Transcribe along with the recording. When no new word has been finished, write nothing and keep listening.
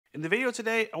In the video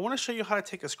today, I want to show you how to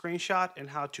take a screenshot and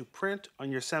how to print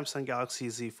on your Samsung Galaxy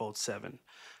Z Fold 7.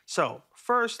 So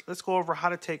first, let's go over how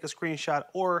to take a screenshot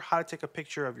or how to take a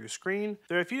picture of your screen.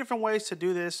 There are a few different ways to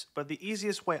do this, but the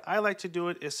easiest way I like to do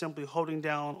it is simply holding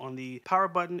down on the power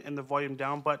button and the volume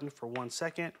down button for 1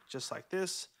 second, just like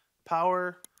this.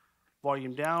 Power,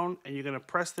 volume down, and you're going to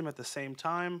press them at the same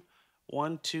time.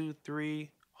 1, 2, 3,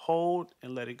 hold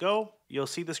and let it go. You'll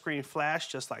see the screen flash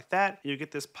just like that. You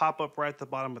get this pop-up right at the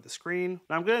bottom of the screen.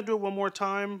 Now I'm going to do it one more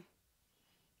time.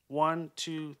 1,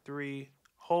 2, 3,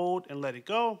 hold and let it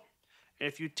go. And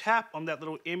if you tap on that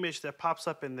little image that pops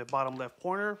up in the bottom left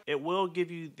corner, it will give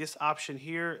you this option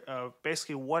here of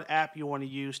basically what app you want to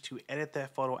use to edit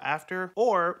that photo after.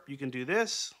 Or you can do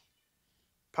this,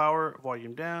 power,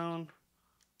 volume down,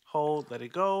 hold, let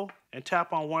it go, and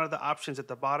tap on one of the options at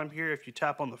the bottom here. If you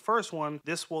tap on the first one,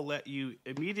 this will let you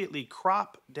immediately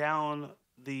crop down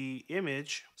the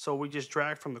image. So we just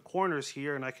drag from the corners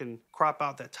here, and I can crop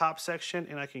out that top section,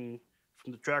 and I can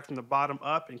drag from the bottom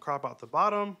up and crop out the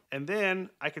bottom. And then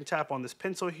I can tap on this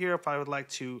pencil here if I would like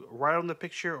to write on the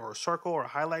picture or circle or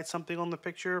highlight something on the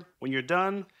picture. When you're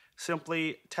done,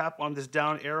 simply tap on this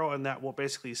down arrow and that will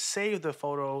basically save the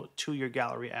photo to your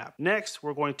gallery app. Next,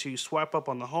 we're going to swipe up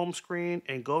on the home screen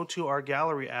and go to our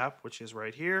gallery app, which is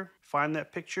right here. Find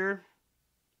that picture,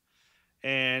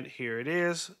 and here it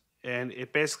is. And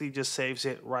it basically just saves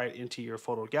it right into your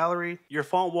photo gallery. Your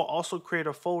phone will also create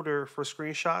a folder for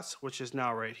screenshots, which is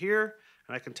now right here.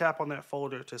 And I can tap on that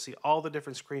folder to see all the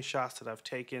different screenshots that I've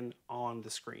taken on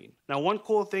the screen. Now, one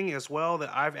cool thing as well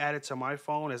that I've added to my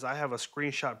phone is I have a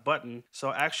screenshot button.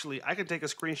 So actually, I can take a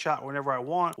screenshot whenever I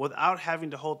want without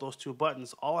having to hold those two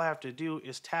buttons. All I have to do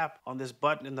is tap on this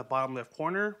button in the bottom left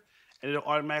corner, and it'll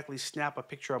automatically snap a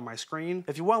picture of my screen.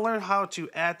 If you want to learn how to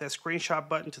add that screenshot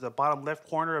button to the bottom left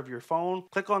corner of your phone,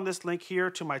 click on this link here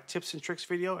to my tips and tricks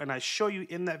video, and I show you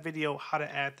in that video how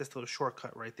to add this little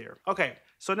shortcut right there. Okay,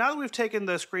 so now that we've taken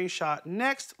the screenshot,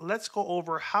 next let's go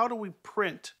over how do we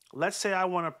print. Let's say I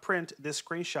want to print this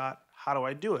screenshot. How do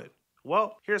I do it?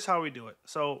 Well, here's how we do it.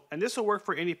 So, and this will work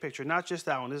for any picture, not just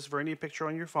that one. This is for any picture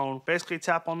on your phone. Basically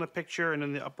tap on the picture, and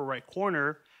in the upper right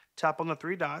corner, tap on the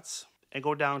 3 dots. And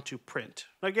go down to print.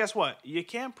 Now guess what? You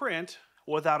can't print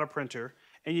without a printer,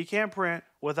 and you can't print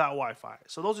without Wi-Fi.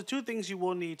 So those are 2 things you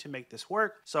will need to make this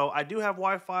work. So I do have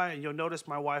Wi-Fi, and you'll notice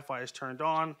my Wi-Fi is turned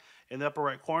on. In the upper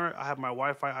right corner, I have my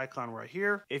Wi-Fi icon right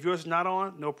here. If yours is not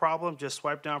on, no problem. Just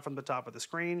swipe down from the top of the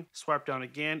screen, swipe down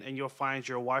again, and you'll find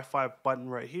your Wi-Fi button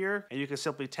right here. And you can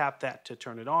simply tap that to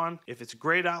turn it on. If it's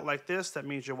grayed out like this, that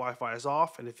means your Wi-Fi is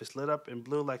off. And if it's lit up in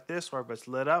blue like this, or if it's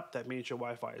lit up, that means your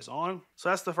Wi-Fi is on. So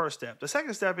that's the first step. The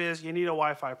second step is you need a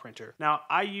Wi-Fi printer. Now,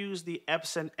 I use the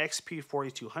Epson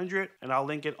XP4200, and I'll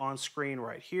link it on screen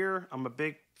right here. I'm a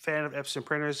big fan of Epson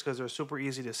printers because they're super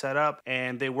easy to set up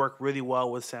and they work really well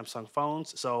with Samsung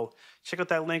phones. So check out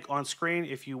that link on screen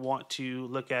if you want to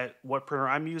look at what printer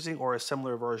I'm using or a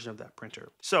similar version of that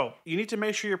printer. So you need to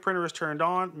make sure your printer is turned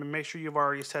on and make sure you've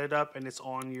already set it up and it's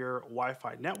on your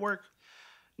Wi-Fi network.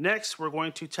 Next, we're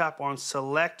going to tap on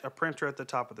select a printer at the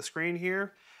top of the screen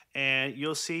here, and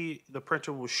you'll see the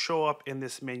printer will show up in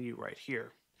this menu right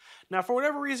here. Now, for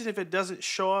whatever reason, if it doesn't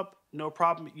show up, no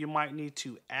problem, you might need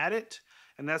to add it.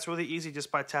 And that's really easy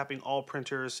just by tapping all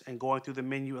printers and going through the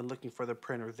menu and looking for the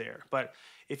printer there. But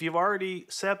if you've already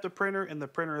set up the printer and the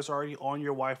printer is already on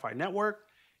your Wi-Fi network,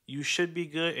 you should be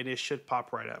good and it should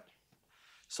pop right up.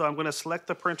 So I'm going to select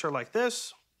the printer like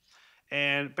this.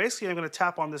 And basically I'm going to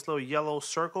tap on this little yellow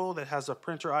circle that has a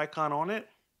printer icon on it.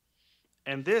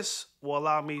 And this will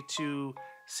allow me to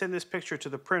send this picture to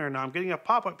the printer. Now I'm getting a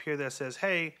pop-up here that says,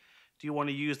 hey, do you want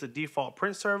to use the default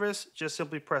print service? Just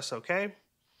simply press OK.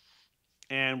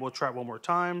 And we'll try it one more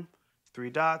time. 3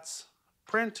 dots,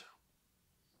 print,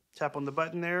 tap on the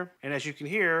button there. And as you can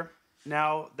hear,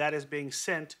 now that is being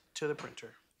sent to the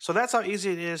printer. So that's how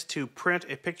easy it is to print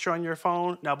a picture on your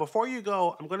phone. Now, before you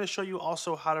go, I'm gonna show you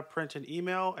also how to print an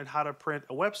email and how to print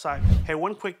a website. Hey,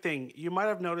 one quick thing. You might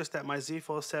have noticed that my Z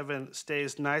Fold 7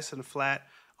 stays nice and flat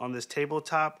on this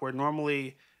tabletop where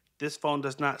normally this phone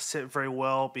does not sit very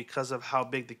well because of how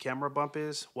big the camera bump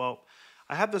is. Well,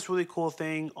 I have this really cool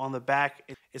thing on the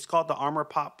back. It's called the Armor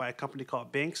Pop by a company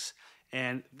called Binks.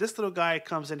 And this little guy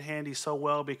comes in handy so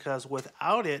well because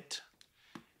without it,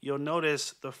 you'll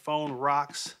notice the phone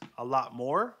rocks a lot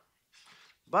more.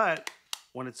 But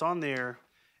when it's on there,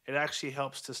 it actually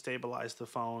helps to stabilize the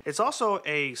phone. It's also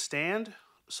a stand,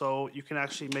 so you can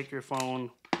actually make your phone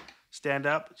stand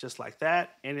up just like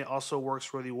that. And it also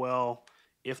works really well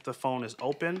if the phone is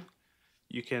open.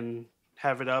 You can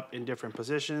have it up in different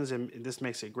positions, and this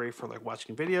makes it great for like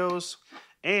watching videos.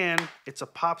 And it's a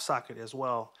pop socket as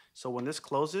well. So when this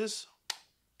closes,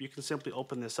 you can simply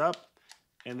open this up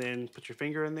and then put your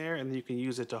finger in there, and then you can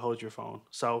use it to hold your phone.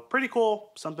 So pretty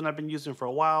cool, something I've been using for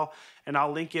a while, and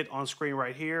I'll link it on screen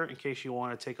right here in case you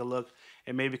want to take a look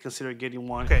and maybe consider getting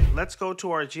one. Okay, let's go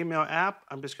to our Gmail app.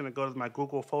 I'm just gonna go to my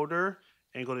Google folder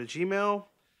and go to Gmail,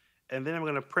 and then I'm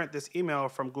gonna print this email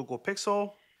from Google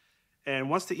Pixel.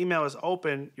 And once the email is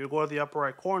open, you'll go to the upper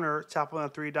right corner, tap on the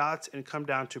 3 dots, and come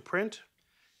down to print.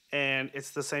 And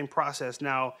it's the same process.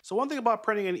 Now, so one thing about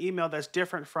printing an email that's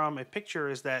different from a picture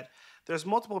is that there's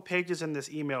multiple pages in this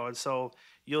email. And so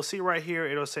you'll see right here,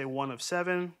 it'll say 1 of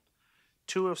 7,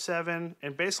 2 of 7,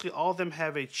 and basically all of them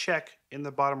have a check in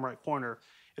the bottom right corner.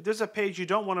 If there's a page you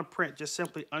don't want to print, just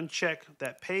simply uncheck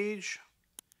that page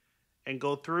and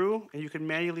go through, and you can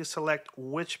manually select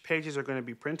which pages are going to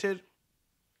be printed.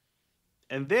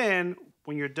 And then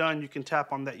when you're done, you can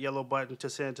tap on that yellow button to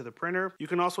send it to the printer. You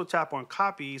can also tap on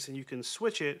copies, and you can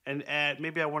switch it and add,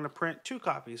 maybe I want to print 2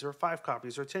 copies or 5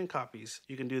 copies or 10 copies.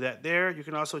 You can do that there. You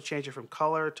can also change it from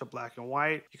color to black and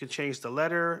white. You can change the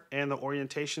letter and the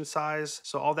orientation size.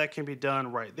 So all that can be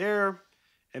done right there.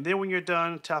 And then when you're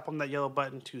done, tap on that yellow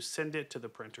button to send it to the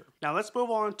printer. Now let's move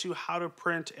on to how to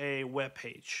print a web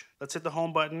page. Let's hit the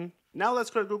home button. Now let's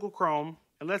go to Google Chrome,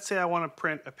 and let's say I want to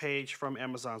print a page from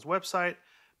Amazon's website.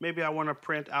 Maybe I want to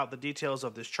print out the details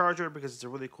of this charger because it's a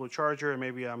really cool charger, and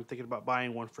maybe I'm thinking about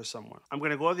buying one for someone. I'm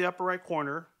going to go to the upper right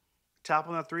corner, tap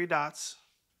on the 3 dots,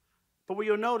 but what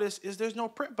you'll notice is there's no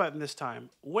print button this time.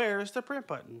 Where's the print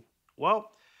button?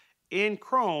 Well, in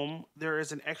Chrome, there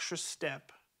is an extra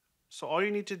step. So all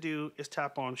you need to do is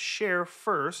tap on Share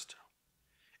first,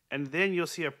 and then you'll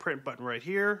see a print button right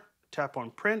here. Tap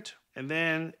on Print, and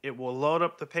then it will load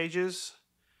up the pages.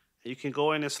 You can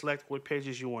go in and select what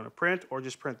pages you want to print, or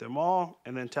just print them all,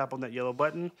 and then tap on that yellow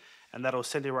button, and that'll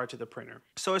send it right to the printer.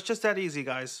 So it's just that easy,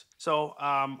 guys. So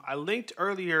I linked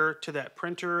earlier to that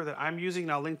printer that I'm using,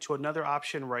 and I'll link to another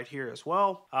option right here as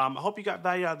well. I hope you got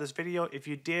value out of this video. If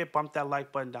you did, bump that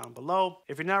like button down below.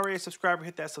 If you're not already a subscriber,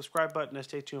 hit that subscribe button and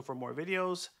stay tuned for more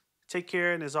videos. Take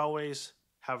care, and as always,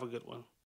 have a good one.